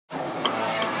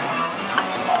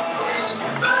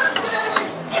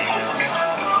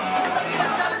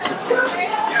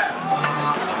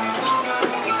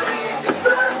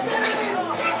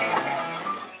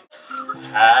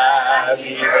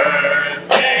Happy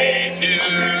birthday to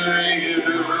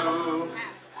you.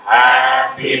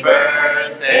 Happy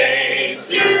birthday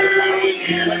to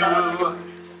you.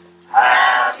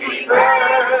 Happy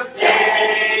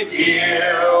birthday,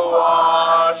 dear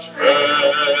Washburn.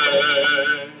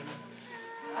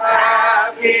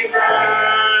 Happy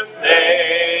birthday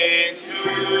to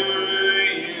you.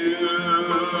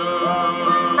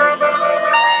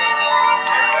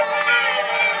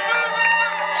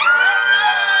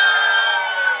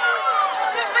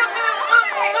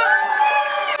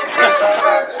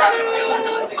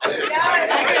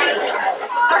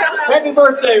 Happy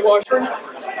birthday, Washburn.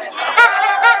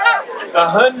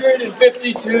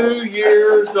 152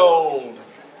 years old.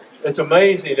 It's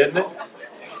amazing, isn't it?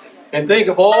 And think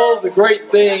of all the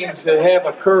great things that have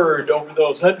occurred over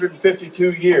those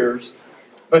 152 years.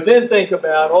 But then think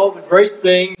about all the great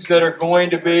things that are going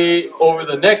to be over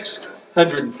the next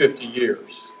 150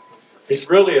 years. It's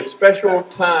really a special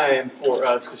time for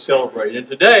us to celebrate. And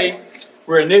today,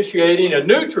 we're initiating a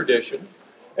new tradition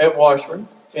at Washburn,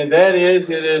 and that is,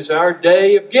 it is our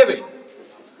day of giving.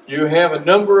 You have a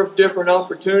number of different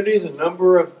opportunities, a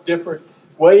number of different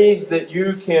ways that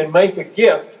you can make a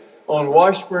gift on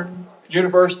Washburn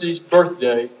University's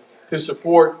birthday to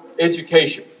support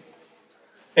education.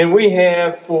 And we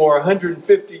have, for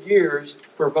 150 years,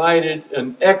 provided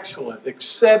an excellent,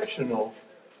 exceptional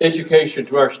education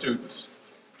to our students.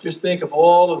 Just think of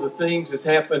all of the things that's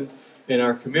happened in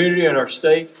our community and our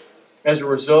state as a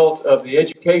result of the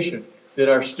education that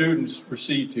our students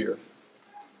received here.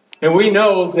 And we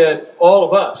know that all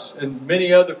of us and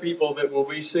many other people that will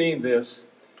be seeing this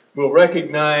will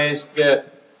recognize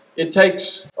that it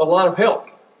takes a lot of help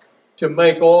to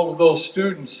make all of those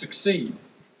students succeed.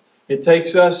 It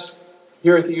takes us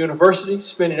here at the university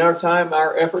spending our time,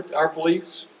 our effort, our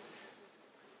beliefs,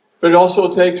 but it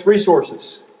also takes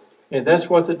resources. And that's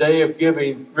what the Day of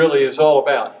Giving really is all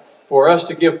about, for us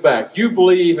to give back. You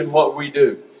believe in what we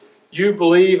do. You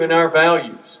believe in our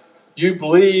values. You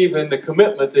believe in the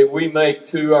commitment that we make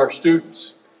to our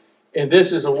students. And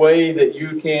this is a way that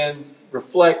you can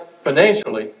reflect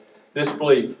financially this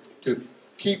belief to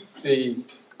keep the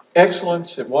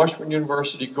excellence at Washburn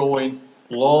University going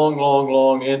long, long,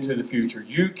 long into the future.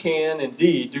 You can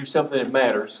indeed do something that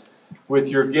matters with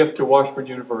your gift to Washburn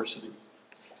University.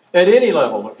 At any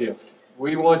level of gift,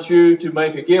 we want you to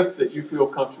make a gift that you feel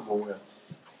comfortable with.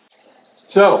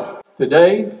 So,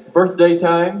 today, birthday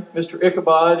time, Mr.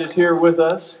 Ichabod is here with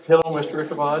us. Hello, Mr.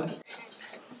 Ichabod.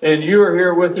 And you are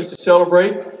here with us to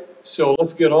celebrate. So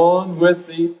let's get on with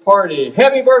the party.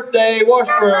 Happy birthday,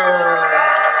 Washburn!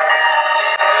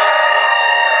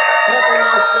 Happy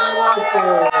birthday,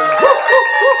 Washburn!